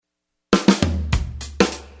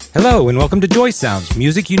Hello and welcome to Joy Sounds,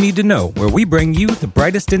 music you need to know, where we bring you the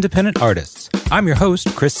brightest independent artists. I'm your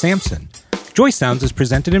host, Chris Sampson. Joy Sounds is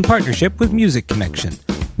presented in partnership with Music Connection.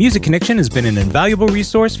 Music Connection has been an invaluable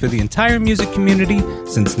resource for the entire music community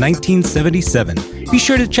since 1977. Be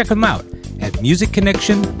sure to check them out at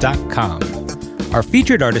musicconnection.com. Our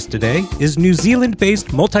featured artist today is New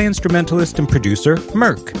Zealand-based multi-instrumentalist and producer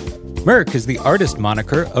Merk. Merk is the artist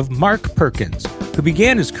moniker of Mark Perkins, who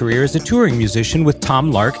began his career as a touring musician with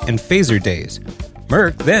Tom Lark and Phaser Days.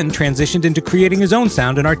 Merk then transitioned into creating his own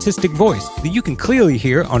sound and artistic voice that you can clearly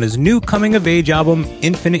hear on his new coming-of-age album,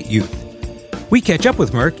 Infinite Youth. We catch up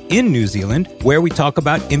with Merk in New Zealand, where we talk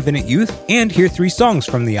about Infinite Youth and hear 3 songs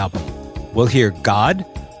from the album. We'll hear God,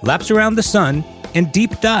 Laps Around the Sun, and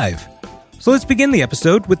Deep Dive. So let's begin the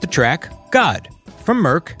episode with the track God from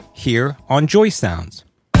Merk here on Joy Sounds.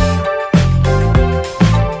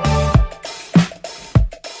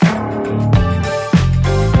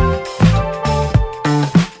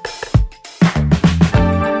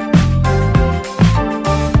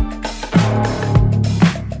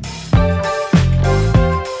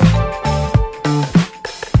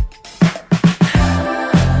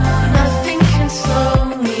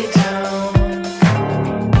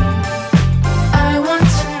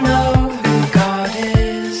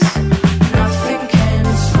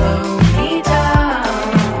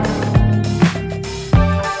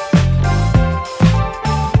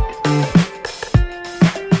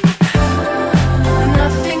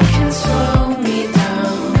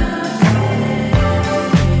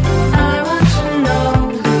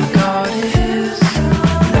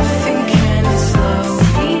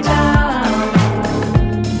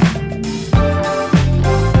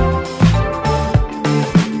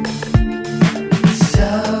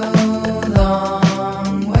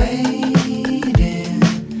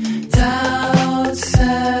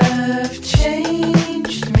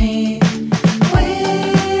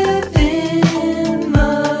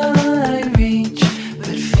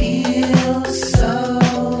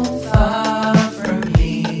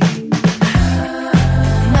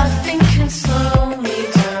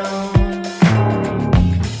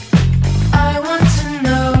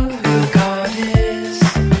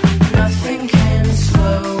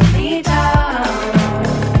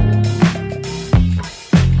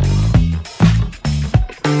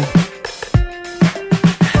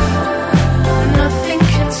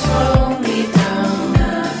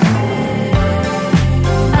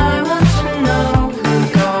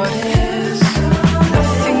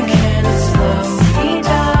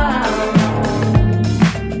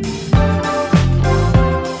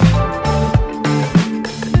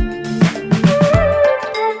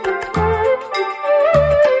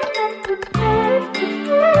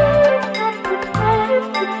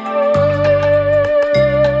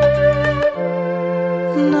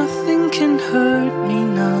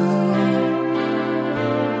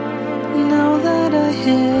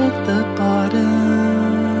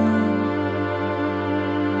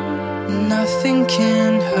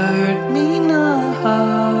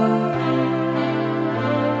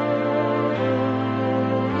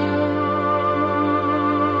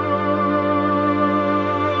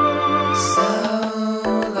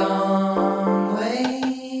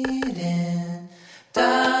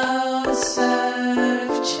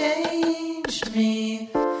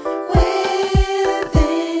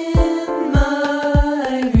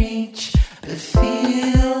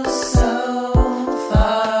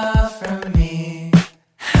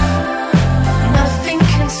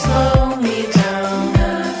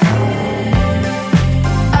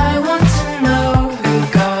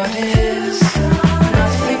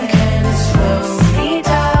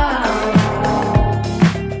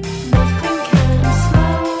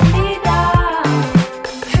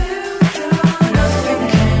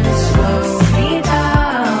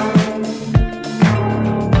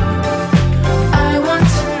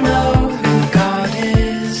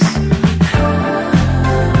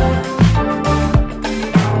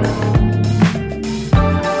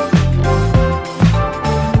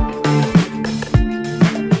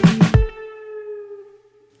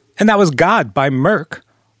 And that was God by Merk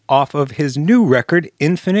off of his new record,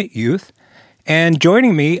 Infinite Youth. And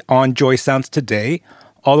joining me on Joy Sounds today,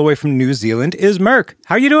 all the way from New Zealand, is Merk.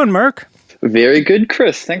 How are you doing, Merk? Very good,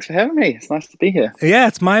 Chris. Thanks for having me. It's nice to be here. Yeah,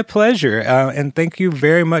 it's my pleasure. And thank you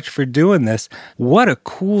very much for doing this. What a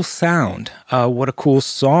cool sound. What a cool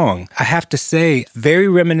song. I have to say, very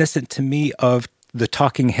reminiscent to me of the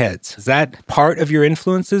Talking Heads. Is that part of your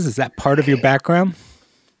influences? Is that part of your background?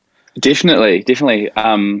 Definitely.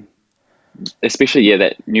 Especially,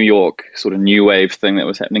 that New York sort of new wave thing that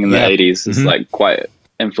was happening in the 80s is like quite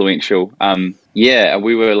influential. Yeah,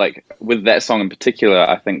 we were like, with that song in particular,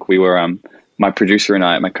 I think we were, my co-producer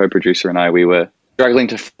and I, we were struggling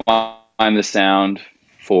to find the sound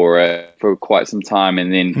for quite some time.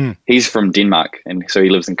 And then he's from Denmark, and so he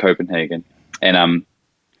lives in Copenhagen. And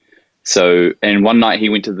and one night he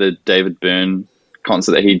went to the David Byrne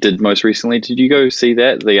concert that he did most recently. Did you go see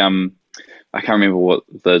that? I can't remember what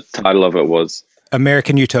the title of it was.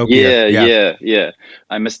 American Utopia. Yeah.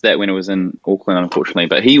 I missed that when it was in Auckland, unfortunately.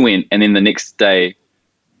 But he went, and then the next day,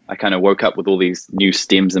 I kind of woke up with all these new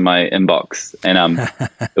stems in my inbox, and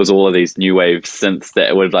it was all of these new wave synths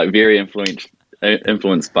that were like very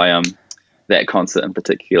influenced by that concert in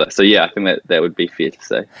particular. So yeah, I think that would be fair to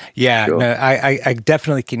say. Yeah, sure. No, I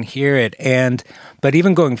definitely can hear it. But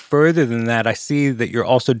even going further than that, I see that you're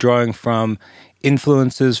also drawing from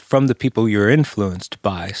influences from the people you're influenced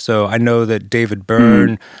by. So I know that David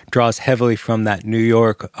Byrne draws heavily from that New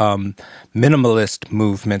York minimalist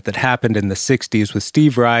movement that happened in the 60s with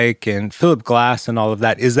Steve Reich and Philip Glass and all of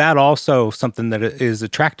that. Is that also something that is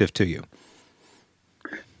attractive to you?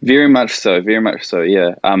 Very much so,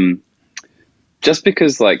 yeah. Just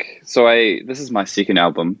because, this is my second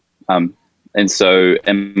album, and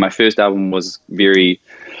my first album was very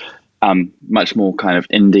much more kind of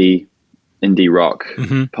indie rock,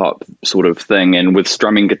 pop sort of thing, and with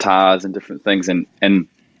strumming guitars and different things, and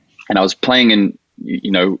I was playing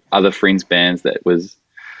in other friends' bands that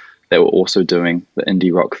were also doing the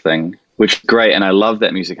indie rock thing, which is great, and I love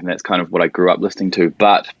that music, and that's kind of what I grew up listening to.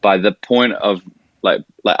 But by the point of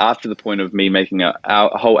after the point of me making a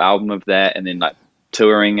whole album of that, and then like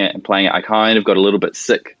touring it and playing it, I kind of got a little bit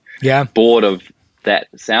bored of that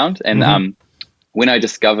sound. And when I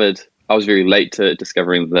was very late to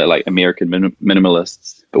discovering the like American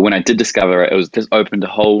minimalists, but when I did discover it, it was just opened a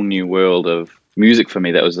whole new world of music for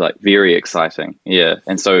me that was like very exciting. Yeah,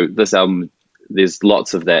 and so this album, there's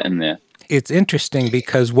lots of that in there. It's interesting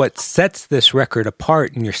because what sets this record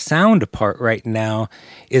apart and your sound apart right now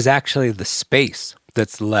is actually the space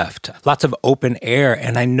that's left. Lots of open air.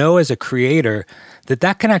 And I know as a creator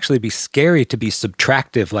that can actually be scary to be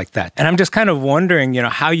subtractive like that. And I'm just kind of wondering,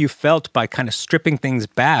 how you felt by kind of stripping things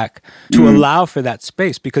back to allow for that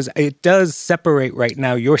space, because it does separate right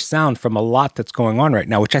now your sound from a lot that's going on right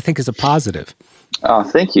now, which I think is a positive. Oh,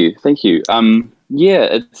 thank you.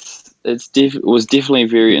 Yeah, it was definitely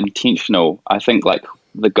very intentional. I think like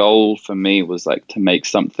the goal for me was like to make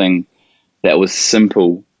something that was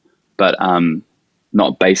simple, but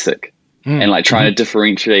not basic, and like trying to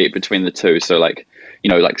differentiate between the two. So like,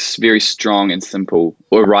 very strong and simple,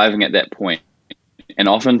 or arriving at that point. And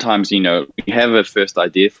oftentimes, you have a first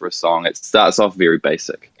idea for a song, it starts off very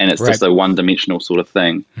basic, and it's just a one-dimensional sort of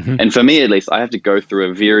thing. And for me, at least, I have to go through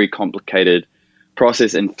a very complicated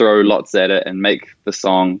process and throw lots at it and make the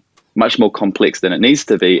song much more complex than it needs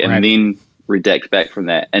to be, and then redact back from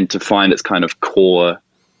that and to find its kind of core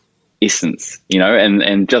essence,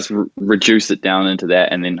 and just reduce it down into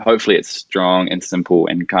that, and then hopefully it's strong and simple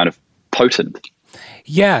and kind of potent.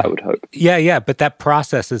 Yeah, I would hope. Yeah, but that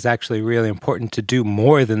process is actually really important, to do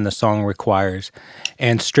more than the song requires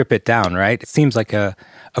and strip it down, right? It seems like a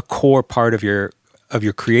core part of your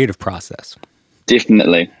creative process.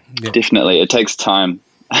 Definitely. It takes time,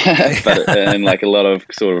 and like a lot of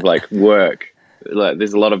sort of like work. Like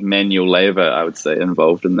there's a lot of manual labor, I would say,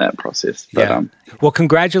 involved in that process. But, Well,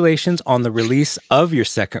 congratulations on the release of your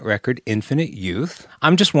second record, Infinite Youth.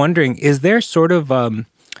 I'm just wondering, is there sort of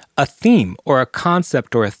a theme or a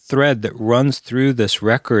concept or a thread that runs through this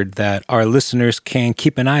record that our listeners can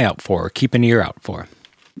keep an eye out for or keep an ear out for?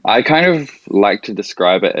 I kind of like to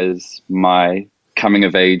describe it as my coming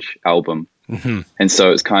of age album. And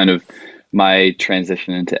so it's kind of my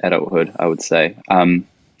transition into adulthood, I would say.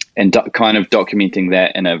 And kind of documenting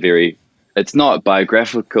that in a very, it's not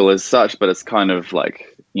biographical as such, but it's kind of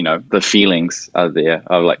like, the feelings are there,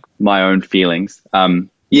 of like my own feelings. And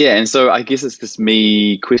so I guess it's just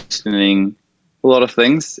me questioning a lot of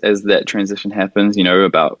things as that transition happens,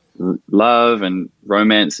 about love and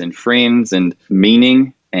romance and friends and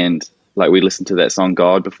meaning. And like we listened to that song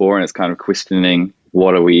God before, and it's kind of questioning,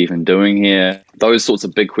 what are we even doing here? Those sorts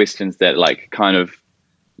of big questions that like kind of,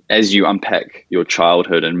 as you unpack your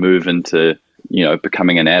childhood and move into,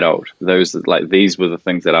 becoming an adult, these were the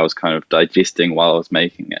things that I was kind of digesting while I was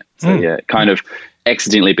making it. So it kind of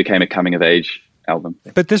accidentally became a coming of age album.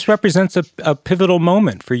 But this represents a pivotal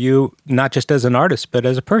moment for you, not just as an artist, but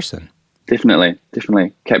as a person. Definitely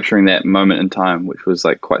capturing that moment in time, which was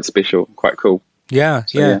like quite special, quite cool. Yeah,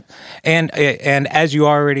 So, yeah. And as you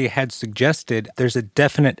already had suggested, there's a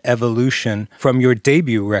definite evolution from your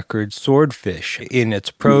debut record, Swordfish, in its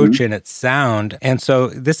approach and its sound. And so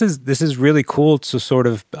this is really cool to sort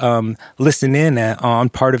of listen in on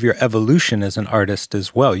part of your evolution as an artist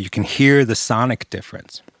as well. You can hear the sonic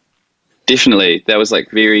difference. Definitely. That was like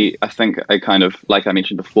I think I kind of, like I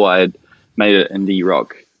mentioned before, I had made an indie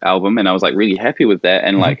rock album and I was like really happy with that.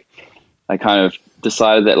 And like, I kind of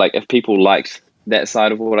decided that like, if people liked that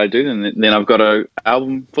side of what I do, then I've got an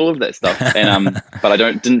album full of that stuff. And but I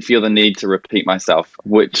didn't feel the need to repeat myself,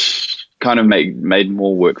 which kind of made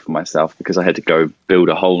more work for myself because I had to go build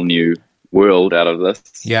a whole new world out of this.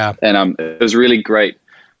 Yeah. And it was really great.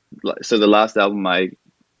 So the last album I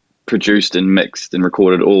produced and mixed and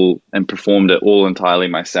recorded all and performed it all entirely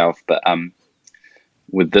myself. But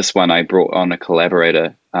with this one, I brought on a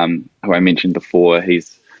collaborator who I mentioned before.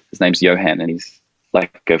 His name's Johan, and he's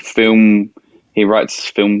like a film. He writes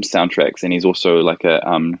film soundtracks, and he's also like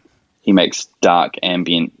he makes dark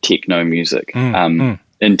ambient techno music in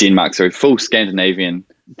Denmark. So full Scandinavian,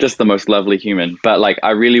 just the most lovely human. But like,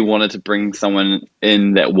 I really wanted to bring someone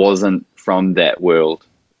in that wasn't from that world,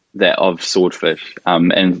 that of Swordfish,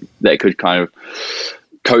 and that could kind of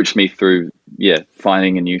coach me through,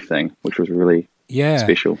 finding a new thing, which was really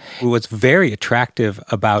special. What's very attractive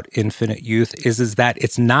about Infinite Youth is that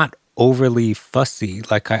it's not overly fussy.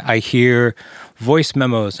 Like I hear voice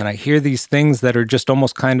memos and I hear these things that are just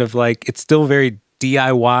almost kind of like, it's still very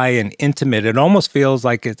DIY and intimate. It almost feels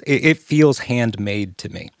like it feels handmade to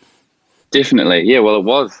me. Definitely. Yeah, well, it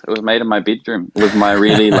was made in my bedroom with my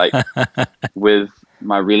really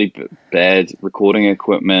bad recording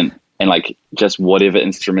equipment and like just whatever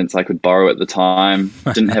instruments I could borrow at the time.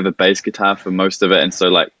 Didn't have a bass guitar for most of it. And so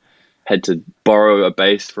like had to borrow a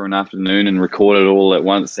bass for an afternoon and record it all at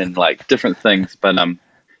once and like different things. But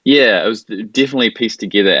it was definitely pieced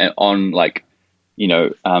together on like,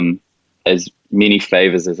 as many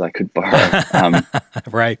favors as I could borrow.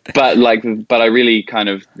 Right. But I really kind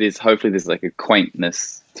of, there's like a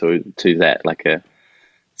quaintness to that, like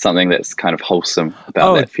something that's kind of wholesome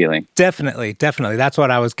about that feeling. Definitely. That's what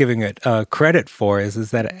I was giving it credit for is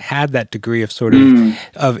that it had that degree of sort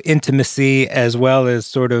of intimacy, as well as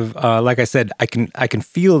sort of like I said, I can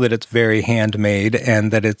feel that it's very handmade and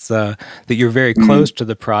that it's that you're very close to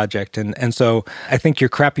the project, and so I think your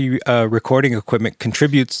crappy recording equipment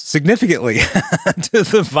contributes significantly to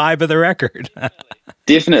the vibe of the record.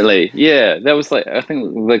 Definitely, yeah. That was like, I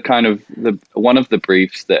think one of the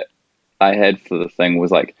briefs that I had for the thing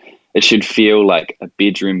was like, it should feel like a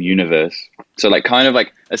bedroom universe. So like kind of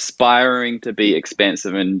like aspiring to be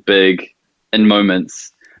expansive and big in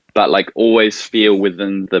moments, but like always feel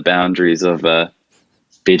within the boundaries of a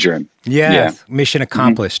bedroom. Yeah. Mission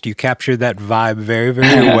accomplished. You captured that vibe very,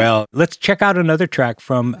 very well. Let's check out another track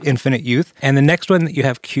from Infinite Youth. And the next one that you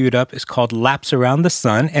have queued up is called Laps Around the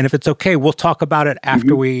Sun. And if it's okay, we'll talk about it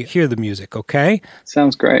after we hear the music, okay?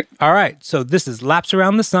 Sounds great. All right. So this is Laps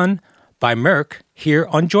Around the Sun by Merk here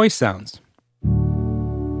on Joy Sounds.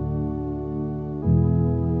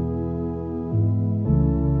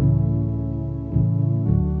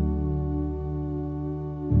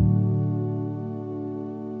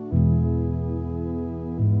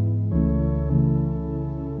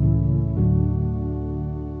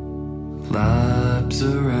 Laps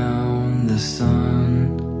around the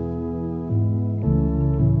sun.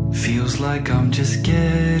 Feels like I'm just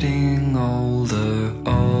getting older,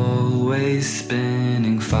 always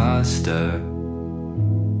spinning faster.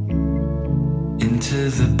 Into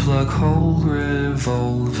the plug hole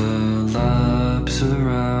revolver, laps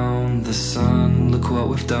around the sun. Look what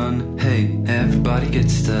we've done. Hey, everybody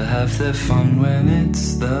gets to have their fun when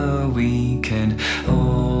it's the weekend.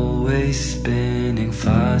 Always spinning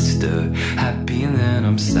faster, happy and then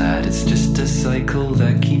I'm sad. It's just a cycle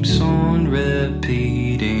that keeps on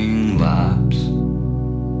repeating. Laps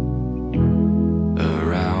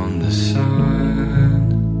around the sun.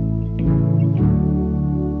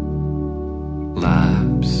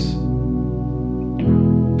 Laps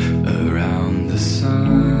around the sun.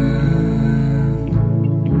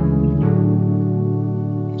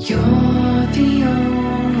 You're the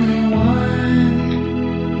only one,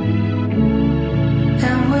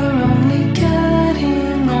 and we're only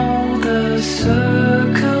getting older,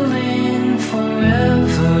 circling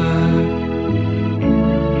forever.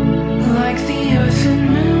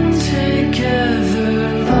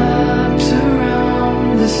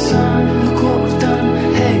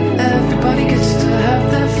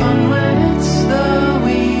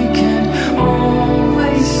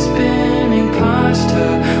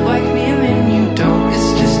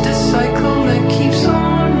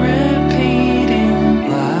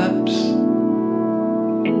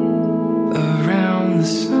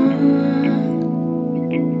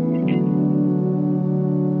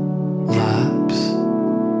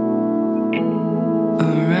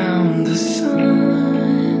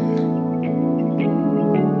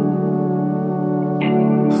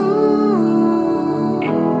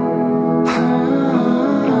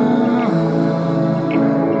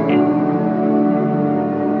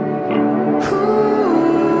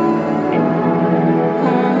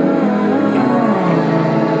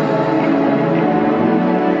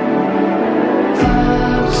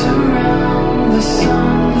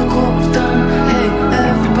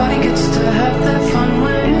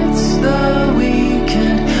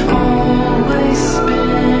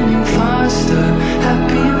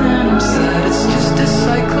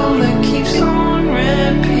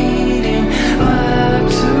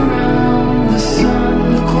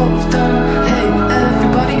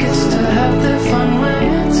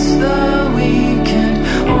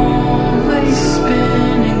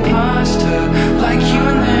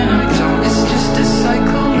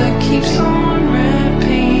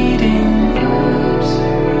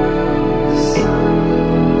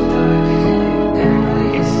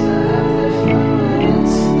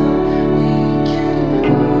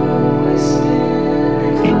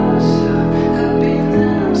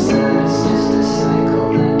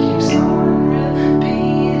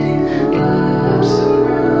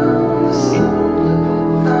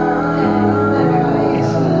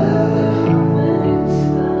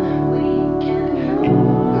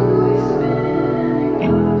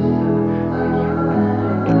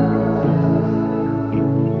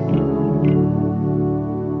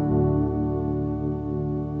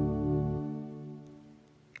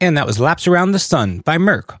 And that was Laps Around the Sun by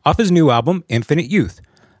Merk off his new album, Infinite Youth.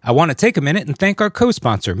 I want to take a minute and thank our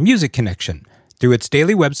co-sponsor, Music Connection. Through its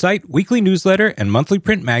daily website, weekly newsletter, and monthly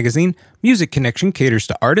print magazine, Music Connection caters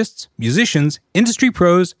to artists, musicians, industry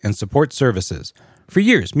pros, and support services. For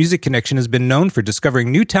years, Music Connection has been known for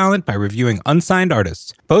discovering new talent by reviewing unsigned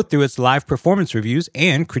artists, both through its live performance reviews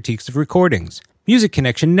and critiques of recordings. Music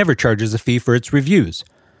Connection never charges a fee for its reviews.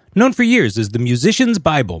 Known for years as the musician's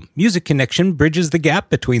Bible, Music Connection bridges the gap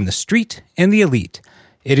between the street and the elite.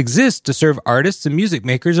 It exists to serve artists and music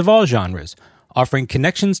makers of all genres, offering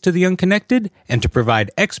connections to the unconnected and to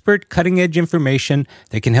provide expert, cutting-edge information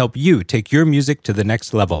that can help you take your music to the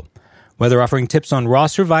next level. Whether offering tips on raw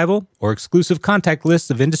survival or exclusive contact lists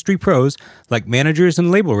of industry pros like managers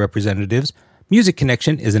and label representatives, Music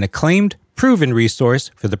Connection is an acclaimed, proven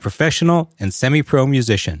resource for the professional and semi-pro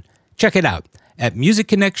musician. Check it out at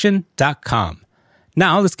musicconnection.com.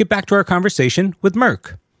 Now let's get back to our conversation with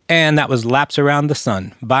Merk. And that was Laps Around the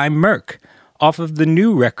Sun by Merk off of the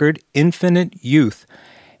new record, Infinite Youth.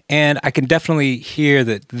 And I can definitely hear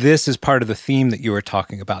that this is part of the theme that you were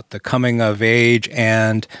talking about, the coming of age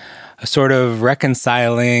and a sort of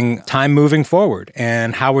reconciling time moving forward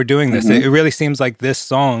and how we're doing this. It really seems like this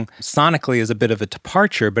song sonically is a bit of a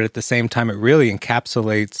departure, but at the same time, it really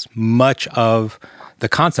encapsulates much of the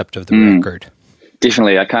concept of the record.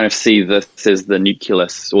 Definitely. I kind of see this as the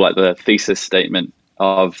nucleus, or like the thesis statement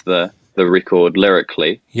of the record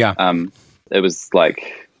lyrically. Yeah. It was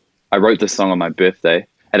like, I wrote this song on my birthday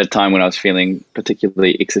at a time when I was feeling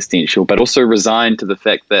particularly existential, but also resigned to the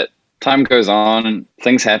fact that time goes on and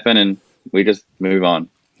things happen and we just move on.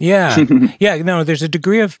 Yeah. Yeah. No, there's a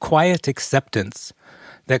degree of quiet acceptance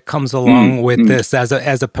that comes along with this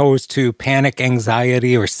as opposed to panic,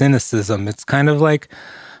 anxiety, or cynicism. It's kind of like,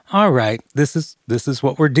 all right, this is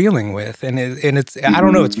what we're dealing with. And it's, I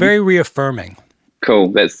don't know, it's very reaffirming. Cool.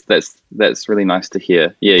 That's really nice to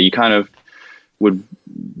hear. Yeah. You kind of would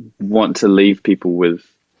want to leave people with,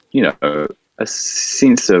 a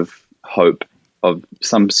sense of hope of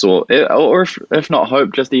some sort, or if not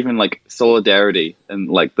hope, just even like solidarity and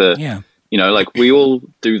like like we all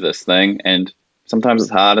do this thing and sometimes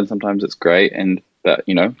it's hard and sometimes it's great but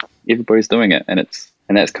everybody's doing it and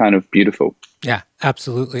that's kind of beautiful. Yeah,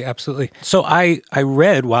 absolutely. Absolutely. So I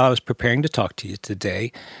read while I was preparing to talk to you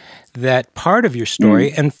today that part of your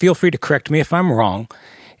story, and feel free to correct me if I'm wrong,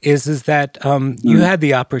 is that you had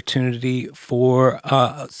the opportunity for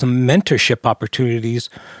some mentorship opportunities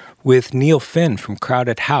with Neil Finn from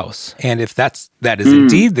Crowded House. And if that is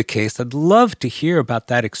indeed the case, I'd love to hear about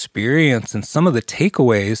that experience and some of the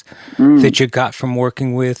takeaways that you got from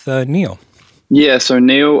working with Neil. Yeah, so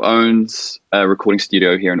Neil owns a recording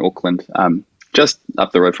studio here in Auckland, just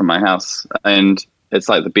up the road from my house. And it's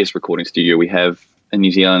like the best recording studio we have in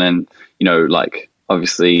New Zealand. And,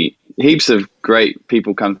 obviously heaps of great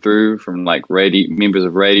people come through from like members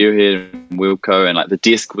of Radiohead and Wilco. And like the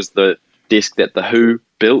desk was the desk that The Who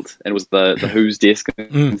built, and it was the Who's desk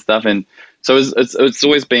and stuff. And so it's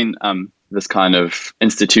always been this kind of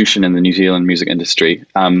institution in the New Zealand music industry,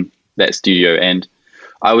 that studio. And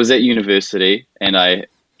I was at university and I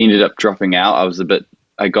ended up dropping out.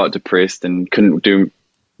 I got depressed and couldn't do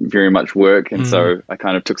very much work. And so I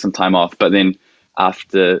kind of took some time off. But then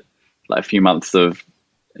after like a few months of,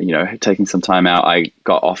 taking some time out, I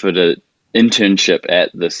got offered an internship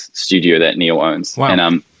at this studio that Neil owns. Wow.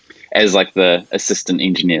 And as like the assistant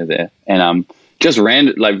engineer there. And just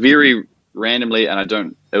very randomly, and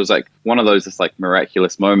it was like one of those just like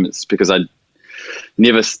miraculous moments, because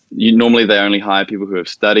normally they only hire people who have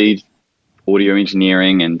studied audio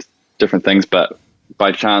engineering and different things, but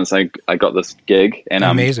by chance I got this gig. And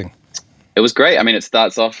amazing. It was great. I mean, it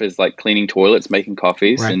starts off as like cleaning toilets, making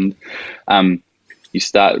coffees, right. And you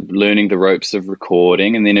start learning the ropes of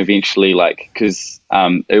recording, and then eventually, because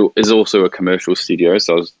it is also a commercial studio,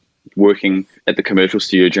 so I was working at the commercial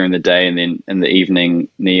studio during the day, and then in the evening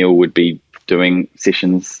Neil would be doing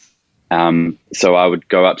sessions. So I would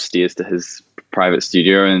go upstairs to his private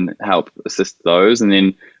studio and help assist those, and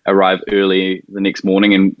then arrive early the next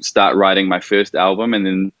morning and start writing my first album, and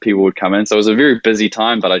then people would come in. So it was a very busy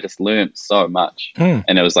time, but I just learned so much.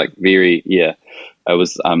 And it was like it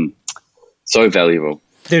was so valuable.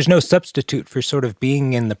 There's no substitute for sort of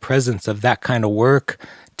being in the presence of that kind of work,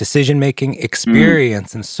 decision-making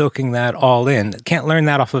experience, and soaking that all in. Can't learn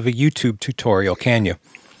that off of a YouTube tutorial, can you?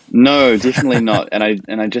 No, definitely not. And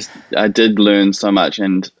I did learn so much,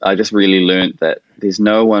 and I just really learned that there's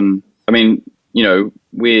no one. I mean,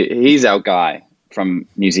 he's our guy from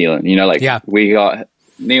New Zealand. We got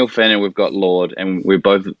Neil Finn and we've got Lord, and we're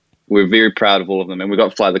both we're very proud of all of them, and we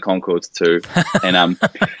got Fly the Conchords too, and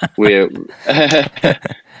we're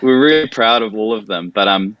we're really proud of all of them. But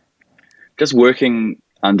just working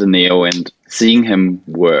under Neil and seeing him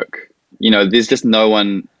work, there's just no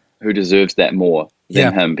one who deserves that more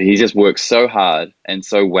than him. He just works so hard and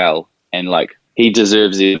so well, and like he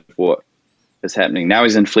deserves it for what is happening. Now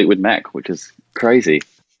he's in Fleetwood Mac, which is crazy.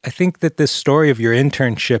 I think that this story of your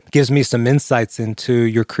internship gives me some insights into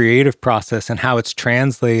your creative process and how it's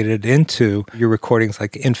translated into your recordings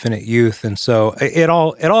like Infinite Youth. And so it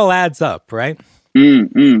all adds up, right?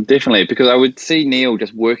 Definitely, because I would see Neil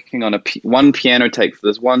just working on one piano take for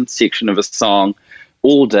this one section of a song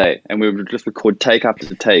all day, and we would just record take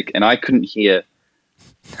after take, and I couldn't hear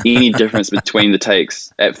any difference between the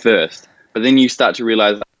takes at first. But then you start to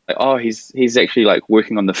realize, like, oh, he's actually like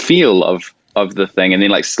working on the feel of the thing, and then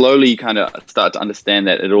like slowly you kind of start to understand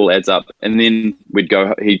that it all adds up. And then we'd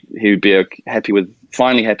go, he would be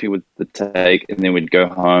finally happy with the take, and then we'd go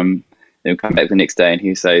home, then come back the next day, and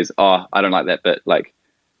he says, oh, I don't like that bit, like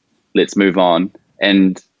let's move on,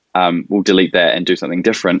 and we'll delete that and do something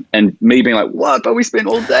different. And me being like, what, but we spent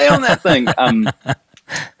all day on that thing.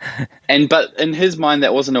 But in his mind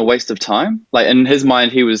that wasn't a waste of time. Like in his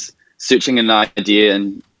mind he was searching an idea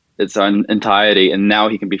in its own entirety, and now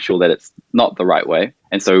he can be sure that it's not the right way,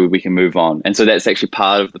 and so we can move on. And so that's actually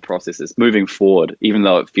part of the process, is moving forward, even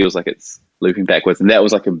though it feels like it's looping backwards. And that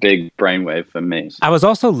was like a big brainwave for me. I was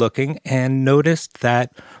also looking and noticed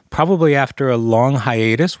that probably after a long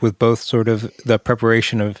hiatus with both sort of the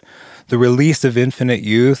preparation of the release of Infinite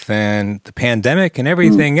Youth and the pandemic and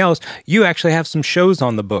everything else, you actually have some shows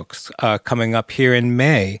on the books coming up here in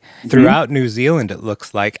May throughout New Zealand, it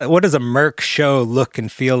looks like. What does a Merc show look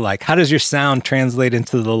and feel like? How does your sound translate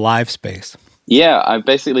into the live space? Yeah, I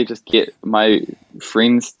basically just get my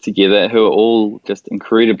friends together who are all just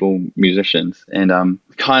incredible musicians, and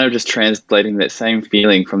kind of just translating that same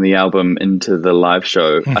feeling from the album into the live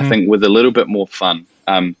show, I think with a little bit more fun.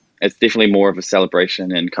 It's definitely more of a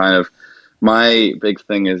celebration, and kind of my big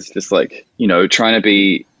thing is just like, trying to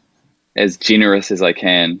be as generous as I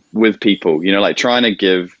can with people, like trying to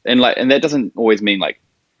give, and that doesn't always mean like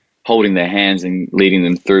holding their hands and leading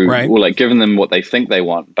them through, or like giving them what they think they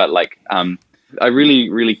want. But like, I really,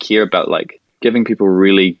 really care about like giving people a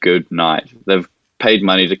really good night. They've paid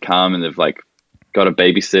money to come, and they've like got a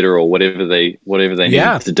babysitter or whatever they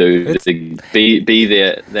need to do to be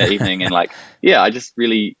there that evening. And like, I just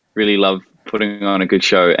really, really love putting on a good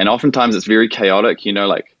show. And oftentimes it's very chaotic,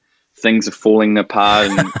 like things are falling apart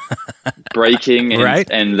and breaking,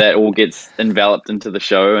 and, and that all gets enveloped into the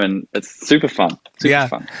show, and it's super fun.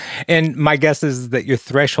 Fun. And my guess is that your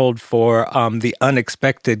threshold for the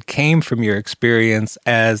unexpected came from your experience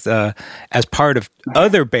as part of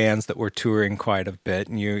other bands that were touring quite a bit,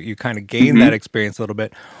 and you kind of gained that experience a little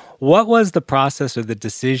bit. What was the process or the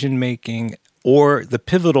decision making or the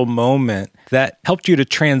pivotal moment that helped you to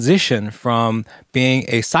transition from being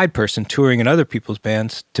a side person touring in other people's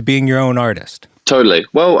bands to being your own artist? Totally.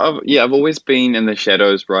 Well, I've always been in the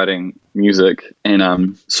shadows writing music,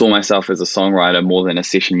 and saw myself as a songwriter more than a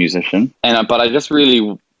session musician. But I just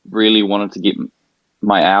really, really wanted to get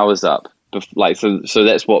my hours up. So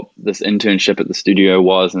that's what this internship at the studio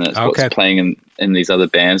was, and that's what's playing in these other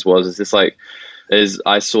bands was. It's just like, as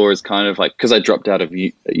I saw as kind of like, because I dropped out of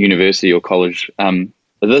university or college,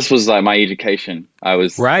 this was like my education. I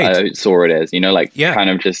saw it as, kind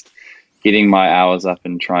of just getting my hours up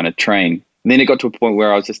and trying to train. And then it got to a point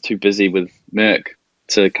where I was just too busy with Merc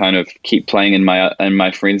to kind of keep playing in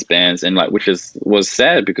my friends' bands, and like, was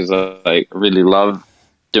sad, because I really love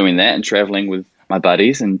doing that and traveling with my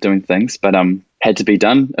buddies and doing things, but had to be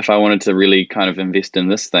done if I wanted to really kind of invest in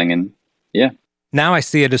this thing. And now I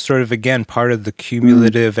see it as sort of, again, part of the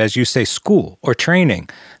cumulative, as you say, school or training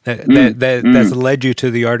that's led you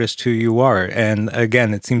to the artist who you are. And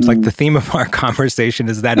again, it seems like the theme of our conversation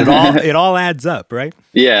is that it all adds up, right?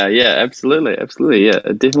 Yeah, absolutely. Yeah,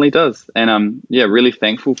 it definitely does. And really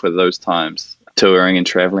thankful for those times, touring and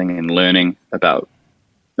traveling and learning about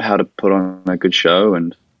how to put on a good show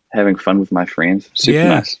and having fun with my friends. Super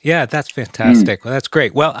nice. Yeah, that's fantastic. Well, that's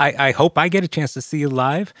great. Well, I hope I get a chance to see you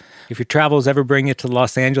live. If your travels ever bring you to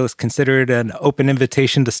Los Angeles, consider it an open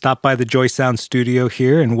invitation to stop by the Joy Sound studio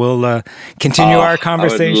here, and we'll continue our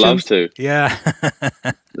conversation. I would love to. Yeah.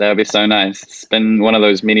 That would be so nice. Spin one of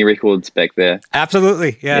those mini records back there.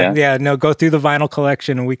 Absolutely. Yeah. No, go through the vinyl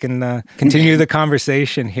collection, and we can continue the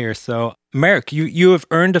conversation here. So, Merc, you have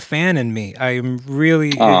earned a fan in me. I am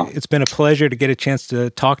really, it's been a pleasure to get a chance to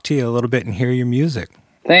talk to you a little bit and hear your music.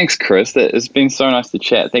 Thanks, Chris. It's been so nice to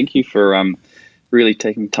chat. Thank you for really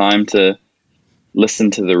taking time to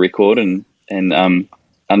listen to the record, and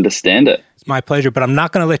understand it. It's my pleasure, but I'm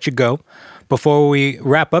not going to let you go before we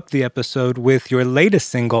wrap up the episode with your latest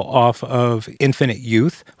single off of Infinite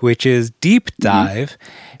Youth, which is Deep Dive.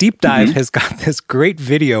 Deep Dive has got this great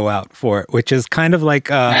video out for it, which is kind of like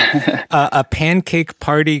a pancake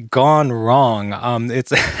party gone wrong.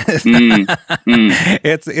 It's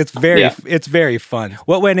very fun.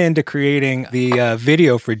 What went into creating the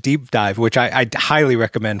video for Deep Dive, which I highly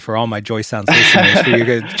recommend for all my Joy Sounds listeners for you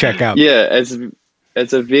to check out. Yeah,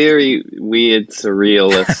 it's a very weird,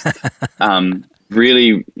 surrealist,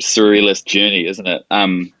 really surrealist journey, isn't it?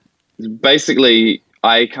 Basically,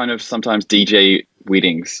 I kind of sometimes DJ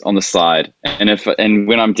weddings on the side, and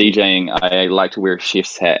when I'm DJing, I like to wear a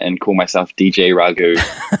chef's hat and call myself DJ Ragu.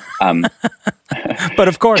 But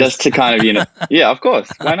of course, just to kind of, yeah, of course,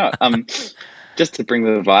 why not? Just to bring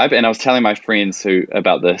the vibe. And I was telling my friends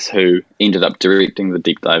about this who ended up directing the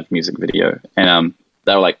Deep Dive music video, and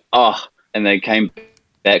they were like, oh. And they came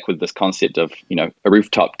back with this concept of, a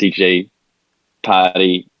rooftop DJ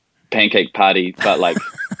party, pancake party, but like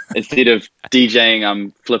instead of DJing,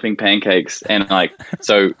 I'm flipping pancakes. And like,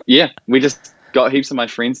 so yeah, we just got heaps of my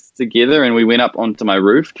friends together and we went up onto my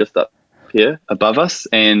roof just up here above us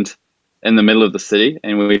and in the middle of the city.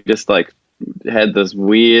 And we just like had this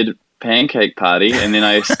weird pancake party, and then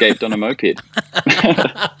I escaped on a moped.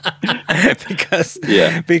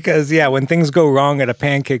 because when things go wrong at a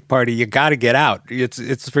pancake party, you got to get out.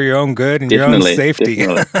 It's for your own good and your own safety.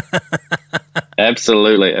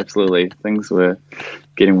 Absolutely. Things were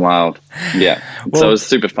getting wild. Yeah. So it was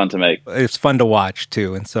super fun to make. It's fun to watch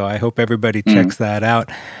too, and so I hope everybody checks that out.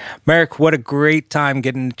 Marek, what a great time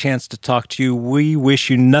getting a chance to talk to you. We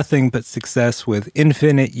wish you nothing but success with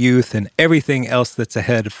Infinite Youth and everything else that's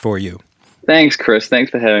ahead for you. Thanks, Chris.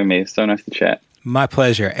 Thanks for having me. It's so nice to chat. My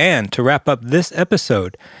pleasure. And to wrap up this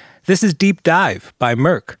episode, this is Deep Dive by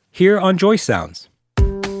Merk here on Joy Sounds.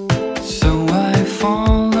 So I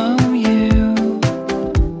follow you,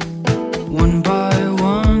 one by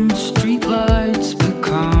one, streetlights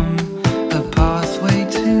become a pathway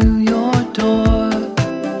to your door.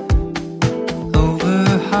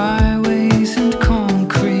 Over highways and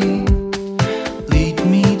concrete, lead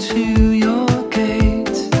me to your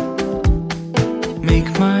gate. Make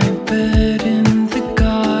my bed in the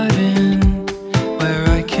garden where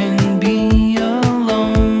I can be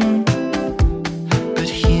alone, but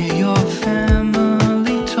hear your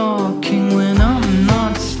family talking when I'm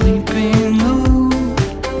not sleeping. Who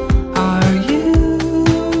are you?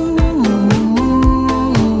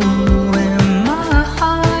 Am I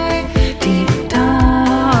high? Deep dive.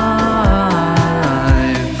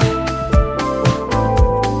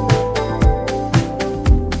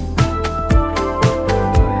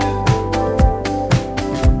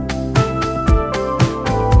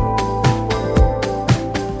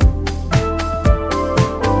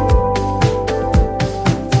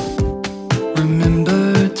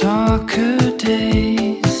 Remember darker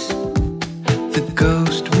days, the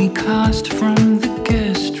ghost we cast from the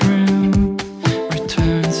guest room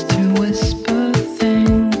returns to whisper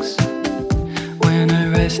things. When I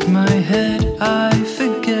rest my head, I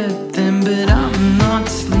forget them, but I'm not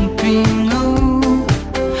sleeping. Who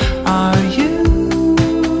are you?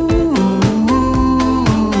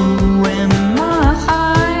 Am I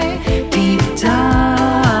high? Deep dive.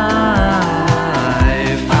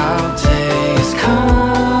 Our days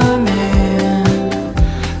coming.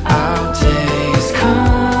 Our days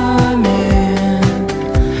coming.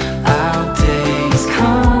 Our days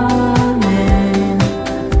coming.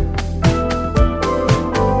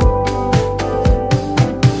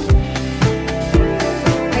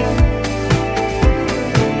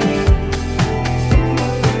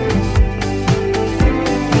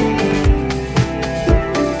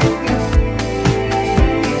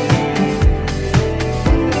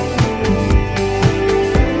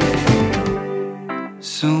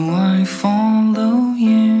 So I follow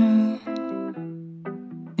you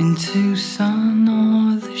into sun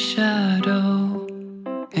or the shadow,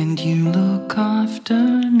 and you look after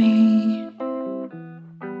me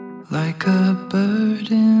like a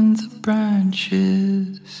bird in the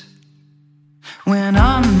branches. When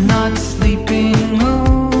I'm not sleeping,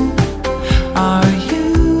 who are you?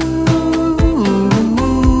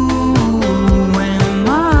 Am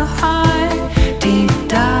I high? Deep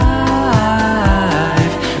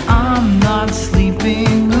dive. I'm not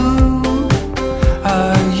sleeping. Who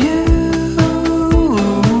are you?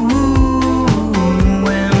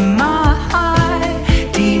 Am I high?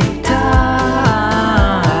 Deep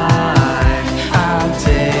dive. Our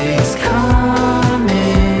days come.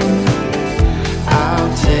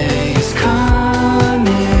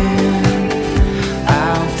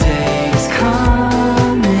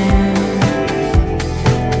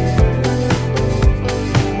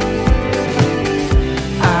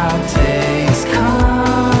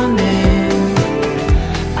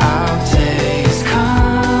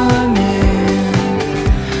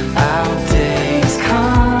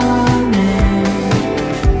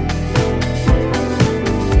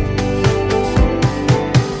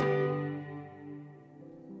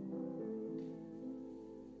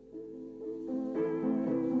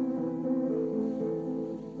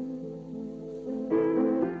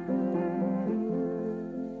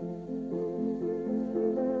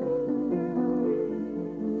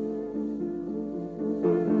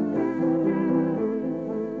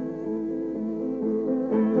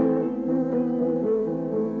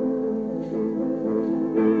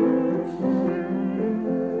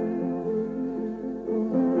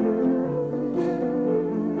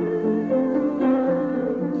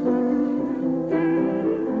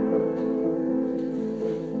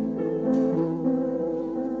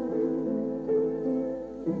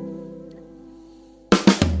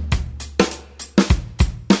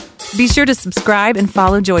 Be sure to subscribe and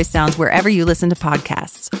follow Joy Sounds wherever you listen to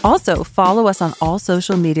podcasts. Also, follow us on all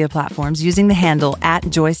social media platforms using the handle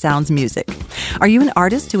 @JoySoundsMusic. Are you an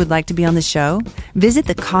artist who would like to be on the show? Visit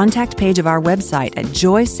the contact page of our website at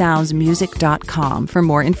joysoundsmusic.com for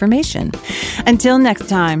more information. Until next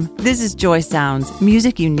time, this is Joy Sounds,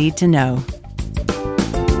 music you need to know.